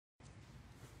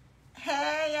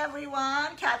Hey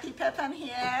everyone, Kathy Pippen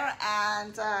here,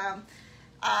 and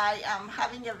I am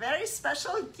having a very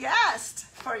special guest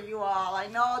for you all. I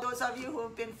know those of you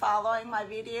who've been following my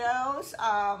videos,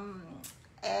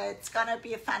 it's gonna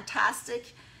be a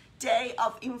fantastic day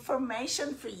of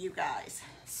information for you guys.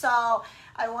 So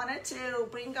I wanted to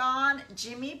bring on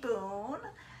Jimmy Boone.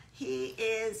 He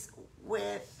is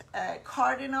with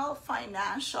Cardinal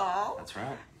Financial. That's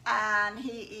right. And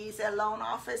he is a loan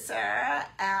officer,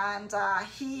 and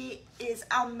he is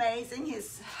amazing.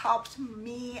 He's helped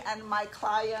me and my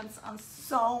clients on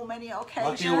so many occasions.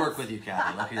 Lucky to work with you,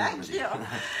 Kathy. Lucky to work with you.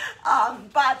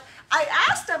 But I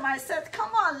asked him, I said,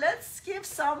 come on, let's give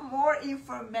some more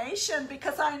information,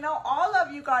 because I know all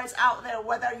of you guys out there,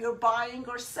 whether you're buying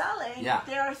or selling,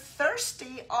 they're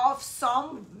thirsty of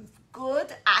some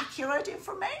good, accurate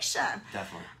information.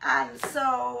 Definitely. And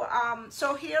so,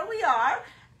 so here we are.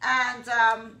 And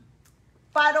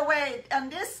by the way,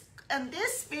 in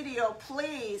this video,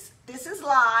 please, this is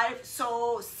live,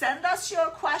 so send us your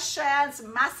questions,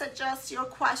 message us your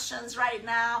questions right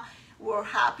now. We're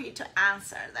happy to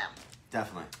answer them.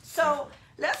 Definitely. So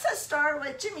let's start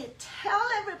with Jimmy. Tell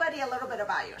everybody a little bit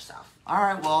about yourself. All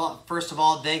right. Well, first of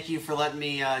all, thank you for letting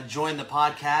me join the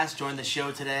podcast, join the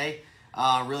show today.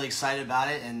 Really excited about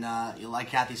it. And like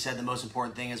Kathy said, the most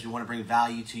important thing is we want to bring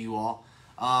value to you all.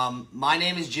 My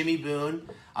name is Jimmy Boone.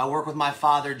 I work with my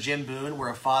father, Jim Boone. We're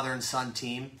a father and son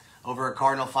team over at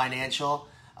Cardinal Financial.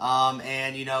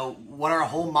 And you know, what our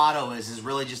whole motto is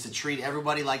really just to treat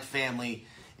everybody like family.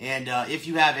 And if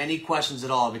you have any questions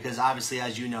at all, because obviously,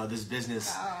 as you know, this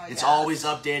business, it's always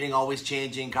updating, always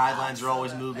changing. Guidelines are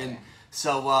always moving.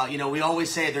 So, you know, we always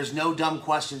say there's no dumb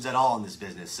questions at all in this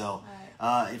business. So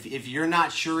if you're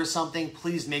not sure of something,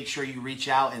 please make sure you reach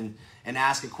out and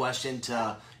ask a question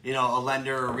to, you know, a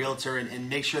lender or a realtor, and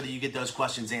make sure that you get those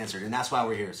questions answered. And that's why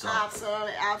we're here. So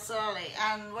absolutely, absolutely.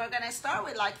 And we're going to start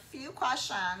with like few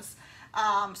questions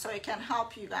so it can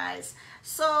help you guys.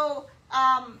 So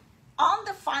on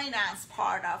the finance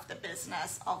part of the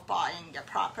business of buying a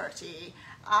property,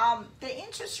 the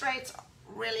interest rates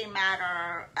really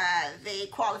matter. The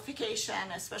qualification,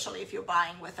 especially if you're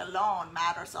buying with a loan,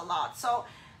 matters a lot. So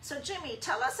Jimmy,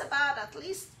 tell us about at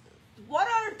least what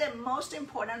are the most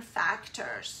important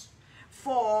factors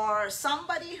for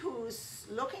somebody who's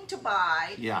looking to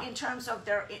buy in terms of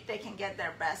they can get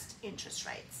their best interest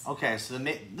rates? Okay, so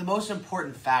the most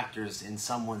important factors in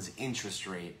someone's interest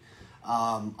rate,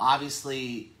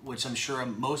 obviously, which I'm sure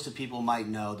most of people might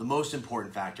know, the most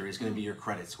important factor is going to be your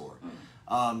credit score.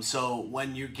 So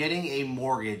when you're getting a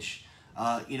mortgage,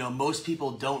 you know, most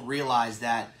people don't realize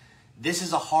that this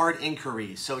is a hard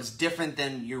inquiry. So it's different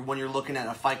than when you're looking at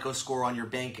a FICO score on your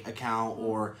bank account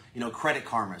or, you know, Credit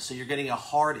Karma. So you're getting a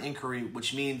hard inquiry,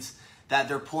 which means that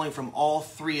they're pulling from all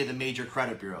three of the major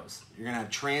credit bureaus. You're going to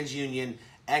have TransUnion,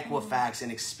 Equifax,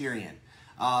 and Experian.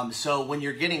 So when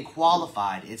you're getting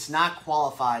qualified, it's not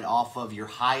qualified off of your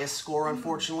highest score,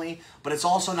 unfortunately, but it's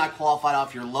also not qualified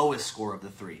off your lowest score of the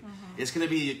three. It's going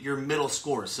to be your middle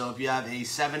score. So if you have a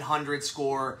 700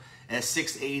 score, a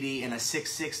 680, and a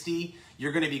 660,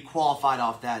 you're going to be qualified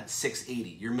off that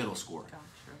 680, your middle score.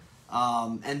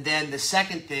 And then the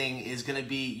second thing is going to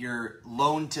be your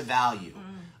loan to value,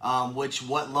 which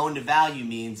what loan to value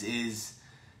means is,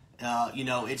 you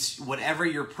know, it's whatever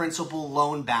your principal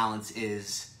loan balance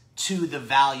is to the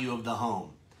value of the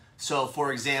home. So,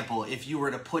 for example, if you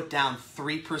were to put down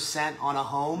 3% on a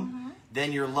home,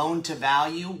 then your loan to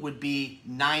value would be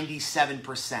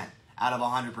 97% out of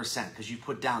 100% because you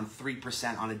put down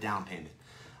 3% on a down payment.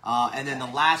 And then the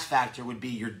last factor would be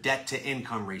your debt to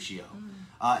income ratio.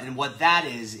 And what that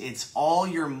is, it's all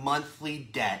your monthly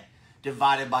debt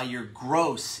divided by your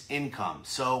gross income.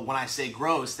 So when I say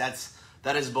gross,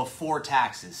 that is before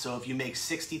taxes. So if you make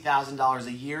 $60,000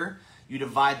 a year, you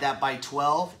divide that by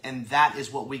 12, and that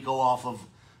is what we go off of,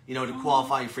 you know, to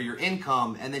qualify for your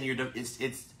income. And then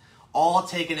it's all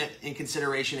taken in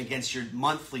consideration against your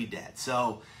monthly debt.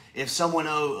 So if someone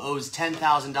owes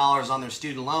 $10,000 on their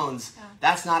student loans,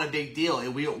 that's not a big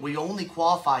deal. We only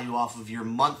qualify you off of your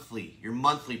monthly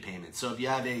payment. So if you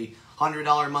have a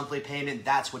 $100 monthly payment,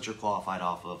 that's what you're qualified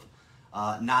off of.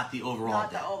 Not the overall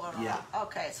Not debt. the overall. Yeah.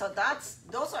 Okay, so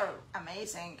those are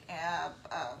amazing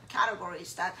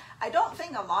categories that I don't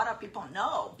think a lot of people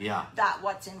know. That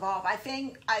what's involved. I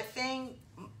think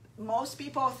most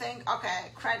people think,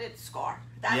 okay, credit score.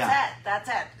 That's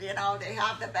it. You know, they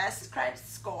have the best credit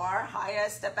score,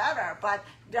 highest the better. But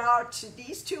there are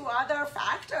these two other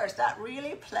factors that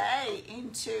really play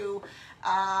into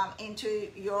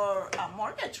your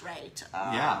mortgage rate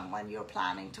when you're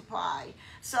planning to buy.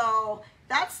 So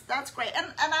that's great.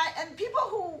 And people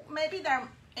who maybe they're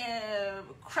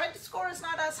credit score is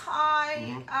not as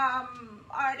high,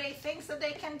 are they things that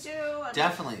they can do?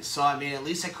 Definitely. So I mean, at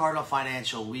least at Cardinal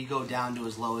Financial, we go down to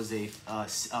as low as a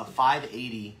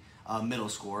 580 middle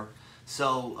score.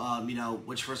 So you know,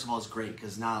 which first of all is great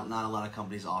because not a lot of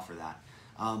companies offer that.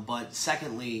 But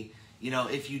secondly, you know,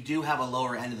 if you do have a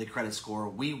lower end of the credit score,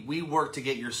 we work to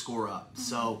get your score up.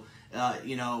 So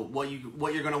you know, what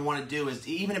you're going to want to do is,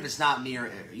 even if it's not me or,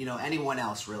 you know, anyone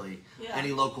else really,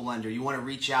 any local lender, you want to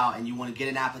reach out and you want to get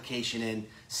an application in,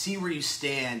 see where you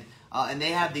stand, and they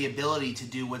have the ability to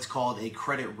do what's called a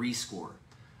credit rescore.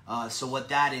 So what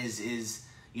that is,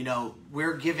 you know,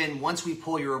 we're given, once we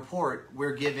pull your report,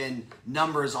 we're given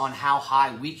numbers on how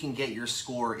high we can get your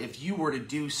score if you were to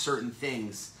do certain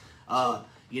things,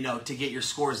 you know, to get your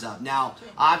scores up. Now,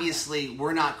 obviously,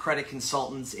 we're not credit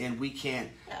consultants and we can't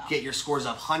get your scores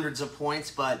up hundreds of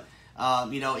points, but,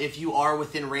 you know, if you are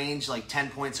within range, like 10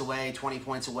 points away, 20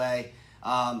 points away,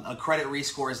 a credit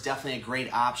rescore is definitely a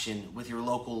great option with your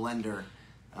local lender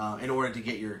in order to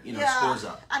get your, you know, scores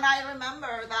up. And I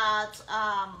remember that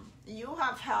you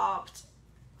have helped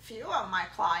few of my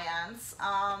clients,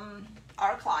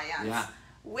 our clients,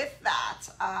 with that.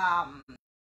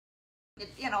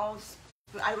 You know,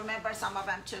 I remember some of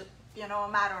them took, you know,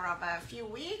 a matter of a few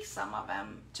weeks. Some of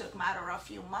them took a matter of a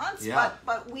few months.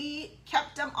 But we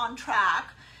kept them on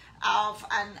track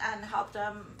and helped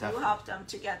them. You helped them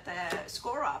to get the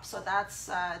score up. So that's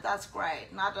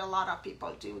great. Not a lot of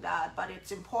people do that, but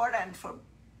it's important for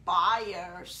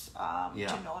buyers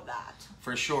to know that.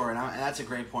 For sure, and that's a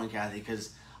great point, Kathy, because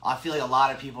I feel like a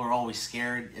lot of people are always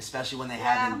scared, especially when they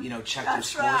haven't, you know, checked their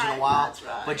scores in a while. That's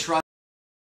right. But trust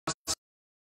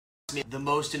me, the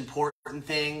most important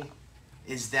thing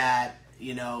is that,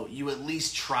 you know, you at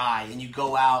least try and you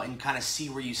go out and kind of see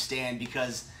where you stand,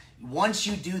 because once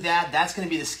you do that, that's going to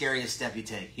be the scariest step you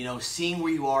take. You know, seeing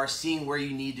where you are, seeing where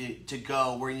you need to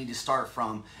go, where you need to start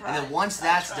from. And then once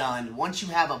that's done, once you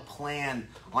have a plan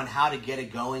on how to get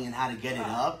it going and how to get it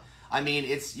up, I mean,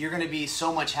 you're going to be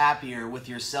so much happier with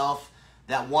yourself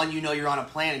that, one, you know you're on a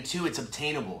plan, and two, it's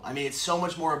obtainable. I mean, it's so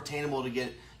much more obtainable to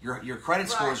get your credit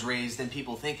scores raised than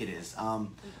people think it is.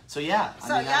 So yeah.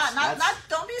 So I mean,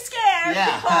 don't be scared.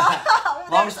 Yeah.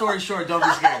 Long story short, don't be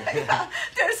scared.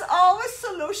 There's always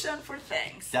solution for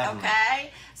things. Definitely.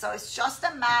 Okay. So it's just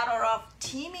a matter of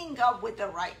teaming up with the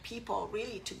right people,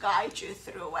 really, to guide you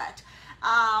through it.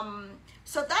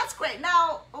 So that's great.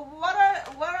 Now, what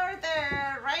are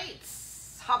the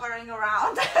rates hovering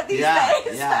around these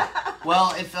days?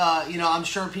 Well, if you know, I'm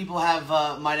sure people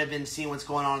might have been seeing what's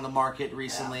going on in the market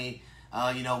recently.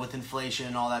 You know, with inflation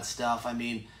and all that stuff. I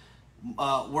mean,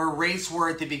 where rates were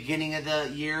at the beginning of the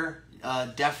year,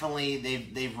 definitely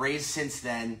they've raised since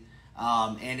then,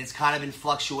 and it's kind of been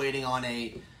fluctuating on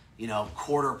a, you know,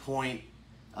 quarter point.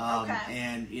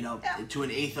 And, you know, to an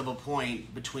eighth of a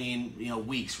point between, you know,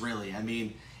 weeks, really. I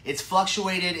mean, it's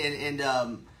fluctuated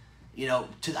and you know,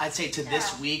 I'd say to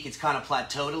this week, it's kind of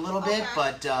plateaued a little bit,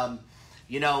 but,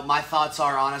 you know, my thoughts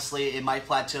are, honestly, it might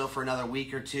plateau for another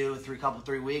week or two,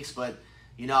 3 weeks, but,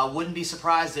 you know, I wouldn't be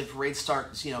surprised if rates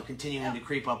start, you know, continuing to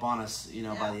creep up on us, you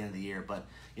know, by the end of the year. But,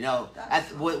 you know,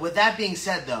 with that being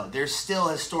said, though, they're still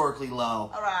historically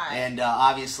low. And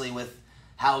obviously with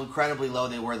how incredibly low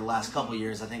they were the last couple of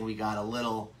years, I think we got a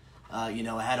little, you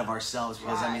know, ahead of ourselves,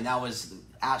 because I mean, that was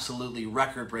absolutely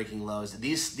record-breaking lows.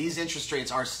 These interest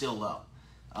rates are still low.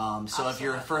 So if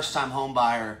you're a first-time home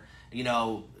buyer, you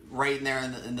know, right in there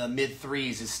in the mid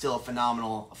threes is still a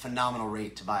phenomenal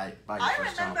rate to buy your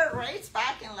first home. I remember rates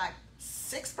back in like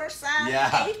 6%,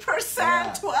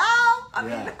 8%, 12. I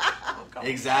mean,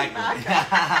 exactly.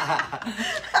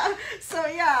 So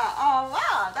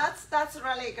wow, that's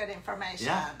really good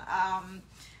information.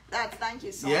 Thank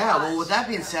you so much. Well, with that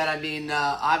being said, I mean,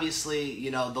 obviously,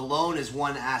 you know, the loan is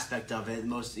one aspect of it.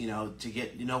 Most, you know, to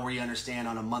get, you know, where you understand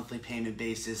on a monthly payment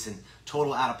basis and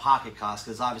total out-of-pocket costs,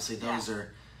 because obviously those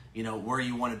are, you know, where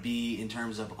you want to be in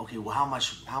terms of, okay, well, how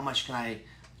much can I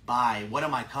buy? What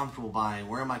am I comfortable buying?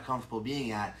 Where am I comfortable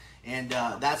being at? And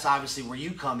that's obviously where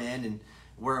you come in, and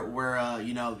where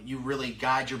you know, you really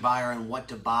guide your buyer on what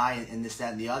to buy and this,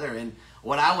 that, and the other. And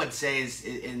what I would say is,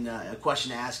 in a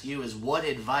question to ask you is, what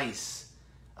advice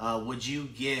would you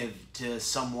give to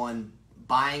someone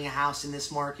buying a house in this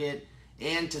market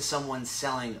and to someone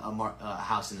selling a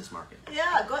house in this market?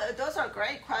 Yeah, those are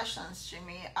great questions,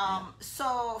 Jimmy.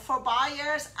 So for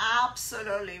buyers,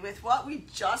 absolutely. With what we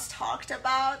just talked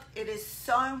about, it is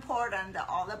so important that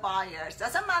all the buyers,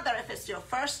 doesn't matter if it's your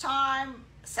first time,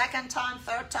 second time,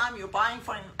 third time, you're buying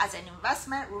as an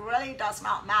investment, really does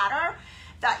not matter.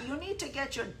 that you need to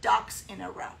get your ducks in a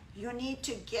row. You need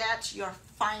to get your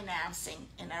financing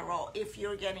in a row if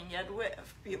you're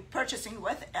you're purchasing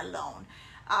with a loan.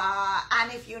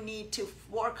 And if you need to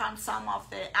work on some of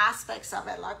the aspects of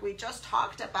it, like we just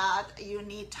talked about, you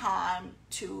need time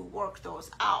to work those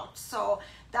out. So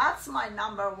that's my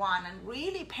number one, and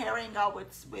really pairing up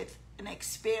with an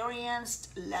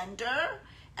experienced lender,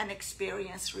 an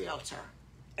experienced realtor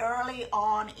early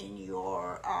on in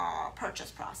your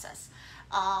purchase process.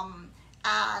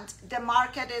 And the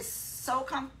market is so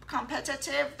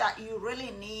competitive that you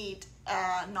really need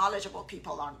knowledgeable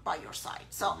people by your side.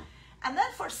 So. And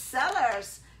then for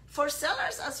sellers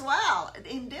as well,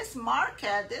 in this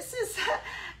market, this is,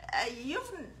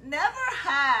 you've never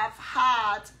have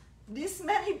had this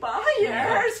many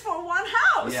buyers for one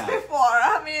house before.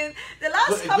 I mean, the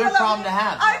last couple good problem to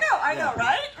have. I know,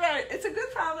 right? It's a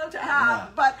good problem to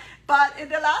have. Yeah. But in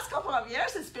the last couple of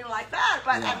years, it's been like that.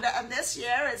 But and this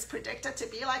year is predicted to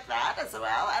be like that as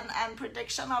well. And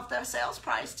prediction of the sales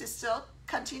price to still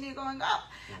continue going up.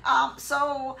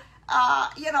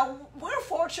 We're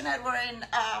fortunate. We're in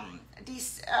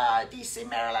DC,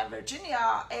 Maryland,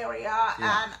 Virginia area,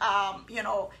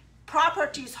 and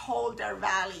properties hold their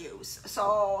values.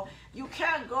 So you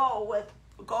can't go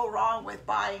wrong with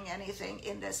buying anything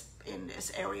in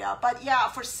this area. But yeah,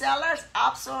 for sellers,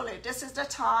 absolutely, this is the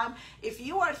time. If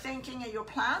you are thinking your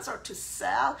plans are to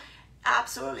sell,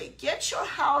 absolutely get your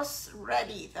house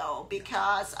ready though,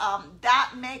 because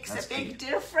that makes a big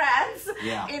difference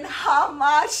in how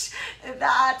much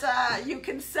that you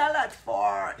can sell it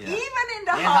for, even in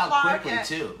the hot market.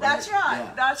 Quickly too, right? That's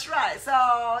right. That's right.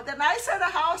 So the nicer the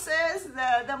house is,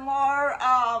 the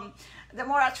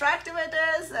more attractive it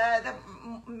is, the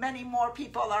many more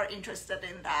people are interested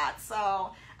in that.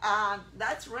 So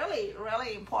that's really,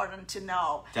 really important to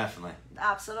know. Definitely.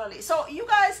 Absolutely. So you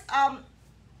guys,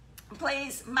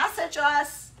 please message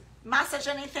us, message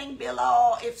anything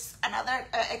below. If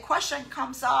a question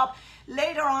comes up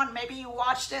later on, maybe you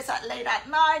watch this late at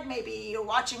night, maybe you're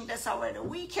watching this over the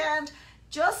weekend,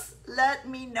 just let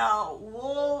me know.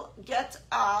 We'll get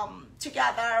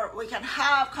together. We can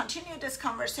continue this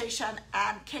conversation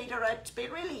and cater it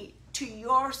really to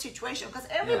your situation, because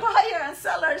every buyer and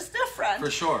seller is different. For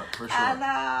sure. And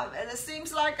it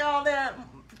seems like all the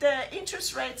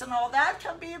interest rates and all that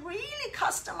can be really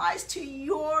customized to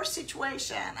your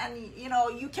situation, and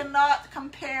you cannot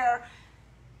compare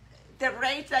the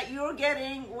rate that you're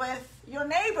getting with your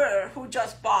neighbor who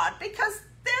just bought, because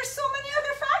there's so many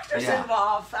other factors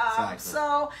involved. Exactly.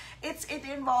 So it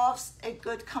involves a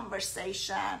good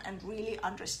conversation and really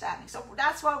understanding. So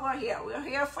that's why we're here. We're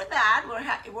here for that.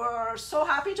 We're so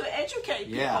happy to educate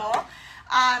people.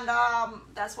 And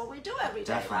that's what we do every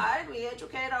day, right? We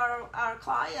educate our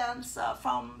clients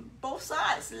from both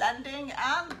sides, lending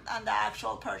and the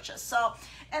actual purchase. So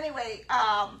anyway,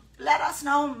 let us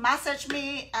know, message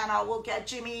me, and I will get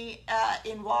Jimmy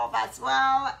involved as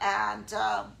well. And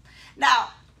now,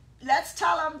 let's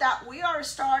tell them that we are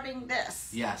starting this.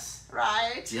 Yes.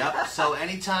 Right? Yep. So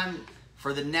anytime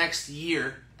for the next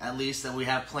year, at least, that we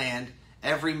have planned,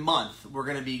 every month we're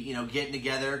going to be, getting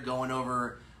together, going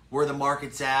over where the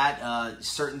market's at,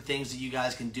 certain things that you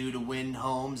guys can do to win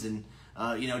homes, and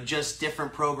just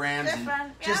different programs and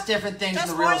just different things in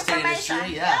the real estate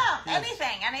industry.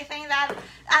 Anything that,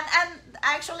 and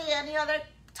actually any other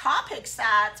topics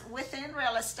that within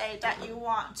real estate that you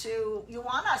want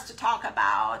us to talk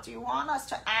about, you want us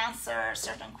to answer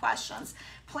certain questions,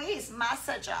 please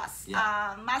message us.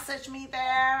 Message me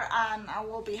there, and I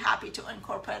will be happy to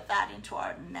incorporate that into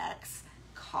our next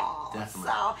call. Definitely.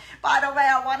 So, by the way,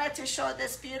 I wanted to show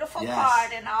this beautiful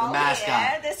card in all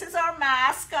here. This is our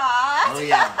mascot. Oh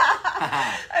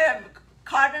yeah.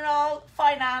 Cardinal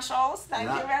Financials. Thank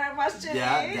you very much, Jimmy.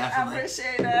 I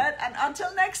appreciate it. And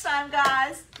until next time,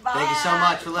 guys. Bye. Thank you so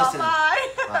much for listening. Bye-bye.